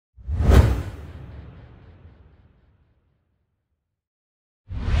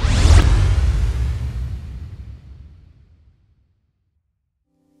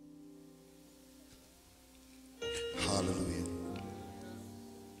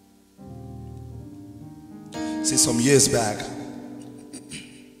See, some years back,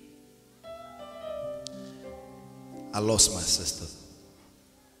 I lost my sister.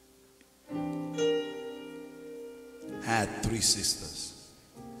 I had 3 sisters,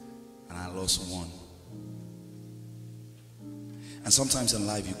 and I lost one. And sometimes in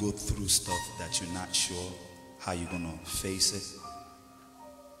life you go through stuff that you're not sure how you're going to face it,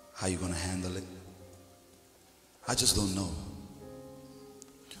 how you're going to handle it. I just don't know.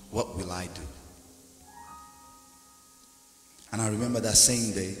 What will I do? And I remember that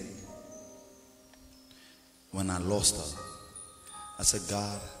same day when I lost her, I said,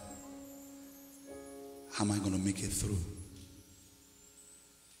 God, how am I going to make it through?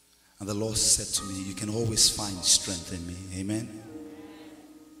 And the Lord said to me, you can always find strength in me. Amen.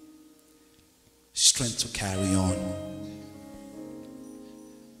 Strength to carry on.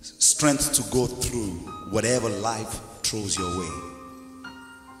 Strength to go through whatever life throws your way.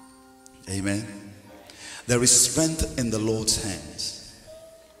 Amen. There is strength in the Lord's hands.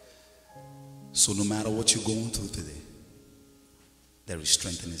 So no matter what you're going through today, there is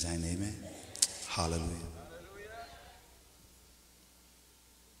strength in His hand. Amen. Hallelujah.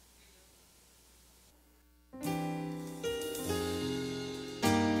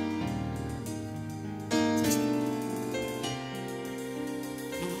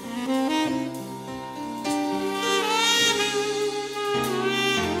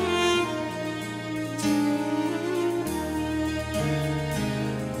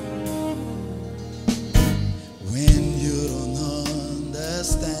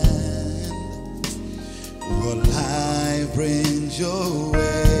 Brings your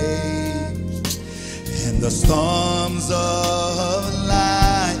way in the storms of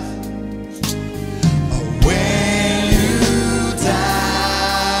life, or when you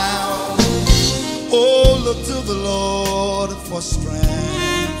down, oh, look to the Lord for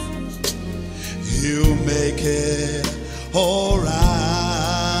strength. He'll make it all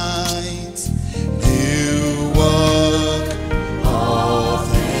right. He'll work all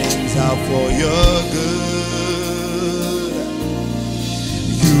things out for your good.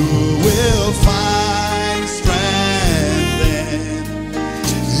 Will find strength in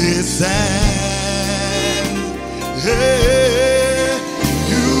His hand. Hey,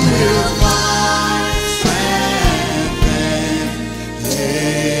 you will find strength in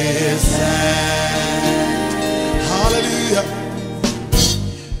His hand. Hallelujah.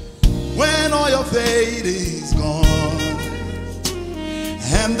 When all your faith is gone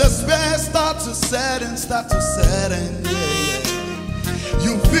and the despair start to set in,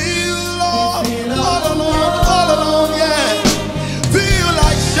 you feel all alone, yeah. Feel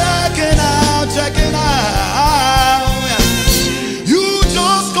like checking out. You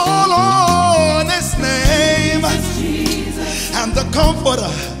just call on His name, and the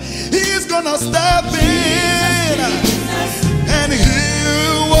Comforter, He's gonna step in, and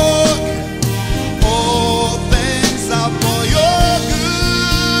He'll work all things out for your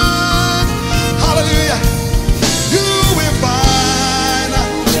good. Hallelujah. You will find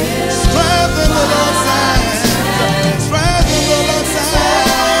strength in the Lord's hands. Strength in the Lord's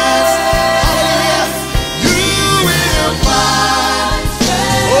hands. Hallelujah. You will find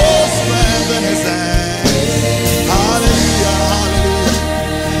strength in His hands. Hallelujah.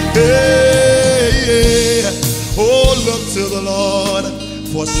 Hallelujah. Yeah. Oh, look to the Lord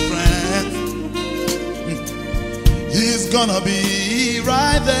for strength. He's gonna be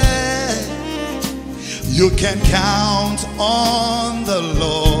right there. You can count on the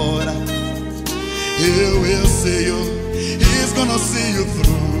Lord. He will see you. He's gonna see you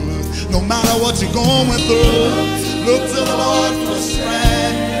through. No matter what you're going through, look to the Lord for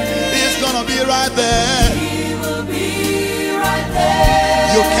strength. He's gonna be right there. He will be right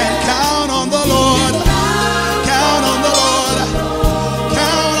there. You can count on the Lord. Count on the Lord.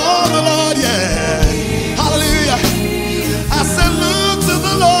 Count on the Lord, yeah. Hallelujah. I said, look to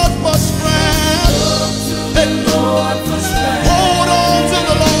the Lord for strength. Lord for strength. Hold on to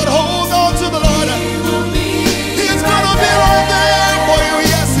the Lord. Hold on to the Lord. He's gonna be right there for you.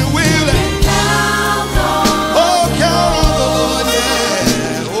 Yes, He will. Oh, count on the Lord,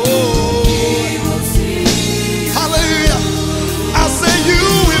 yeah. Oh, hallelujah. I say you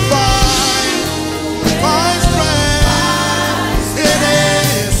will find strength in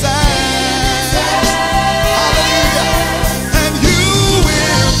His hands. Hallelujah. And you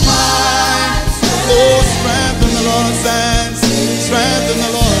will find strength in the Lord's hands. Strength in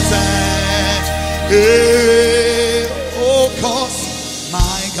the Lord's hands. Hey, oh, 'cause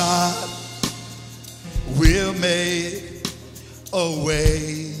my God will make a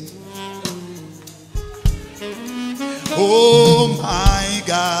way. Oh, my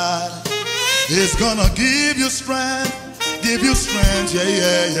God is He's gonna give you strength, yeah,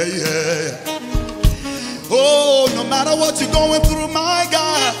 yeah, yeah, yeah. Oh, no matter what you're going through, my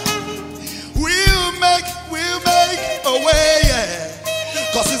God, we'll make a way, yeah.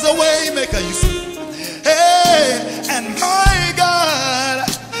 Cause He's a way maker, you see. Hey, and my God,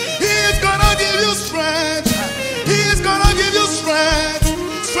 He's gonna give you strength. He's gonna give you strength,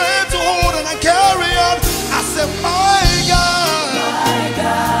 strength to hold on and carry on. I said, my God,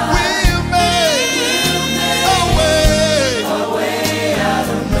 will make a way out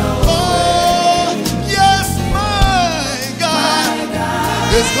of nowhere. Oh, yes, my God,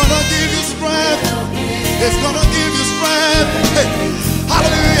 is gonna give you strength. It's gonna give you strength. Hey,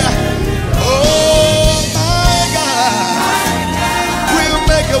 hallelujah. Oh, my God, we'll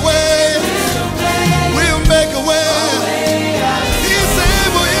make a way. We'll make a way. He's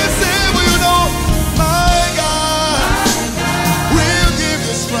able, you know. My God, we'll give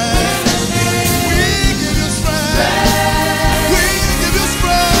you strength. We'll give you strength. We'll give you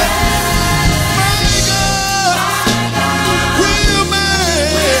strength. My God, we'll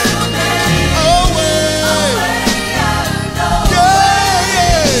make a way. Yeah,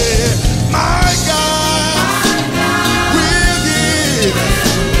 yeah. My God, we'll give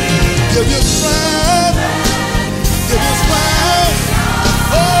you strength. Give you strength.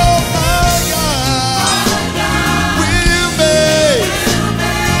 Oh my God, we'll make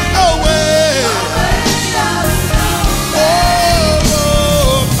a way.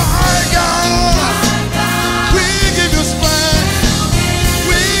 Oh my God, we give you strength.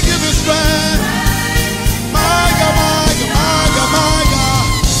 We give you strength. My God, my God, my God, my God.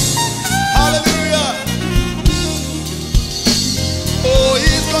 Hallelujah. Oh,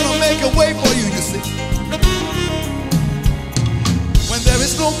 He's gonna make a way for you, you see. When there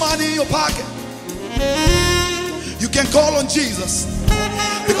is no money in your pocket, you can call on Jesus,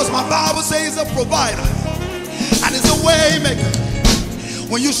 because my Bible says He's a provider and He's a way maker.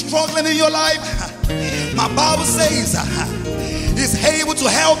 When you're struggling in your life, my Bible says He's able to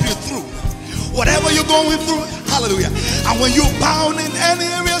help you through whatever you're going through. Hallelujah. And when you're bound in any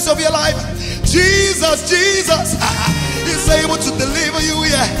areas of your life, Jesus is able to deliver you.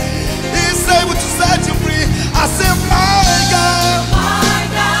 Yeah, He's able to set you free. I said, my God,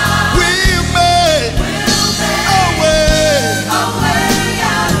 we'll make a way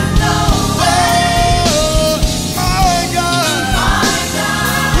out of nowhere. My God,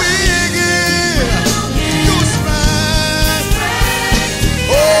 we give you strength.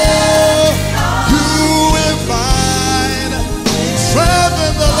 Oh, you will find strength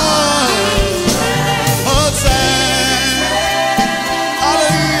in the Lord.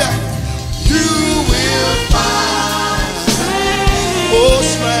 Hallelujah. You will find, oh,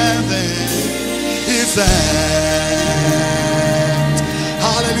 strength in His hand.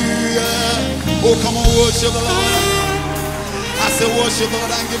 Hallelujah. Oh, come on, worship the Lord. I say worship the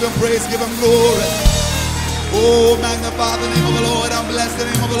Lord and give Him praise, give Him glory. Oh, magnify the name of the Lord and bless the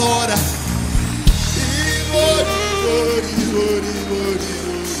name of the Lord. He's worthy, worthy, worthy, worthy,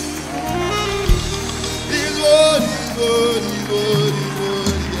 worthy. He's worthy, worthy, worthy,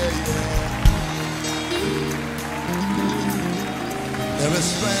 worthy, yeah, yeah. There is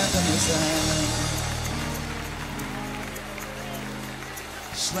strength in His hand.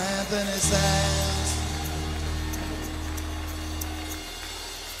 Strength in His hands.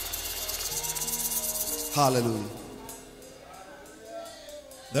 Hallelujah.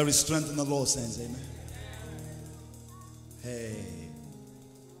 There is strength in the Lord, saints. Amen. Hey.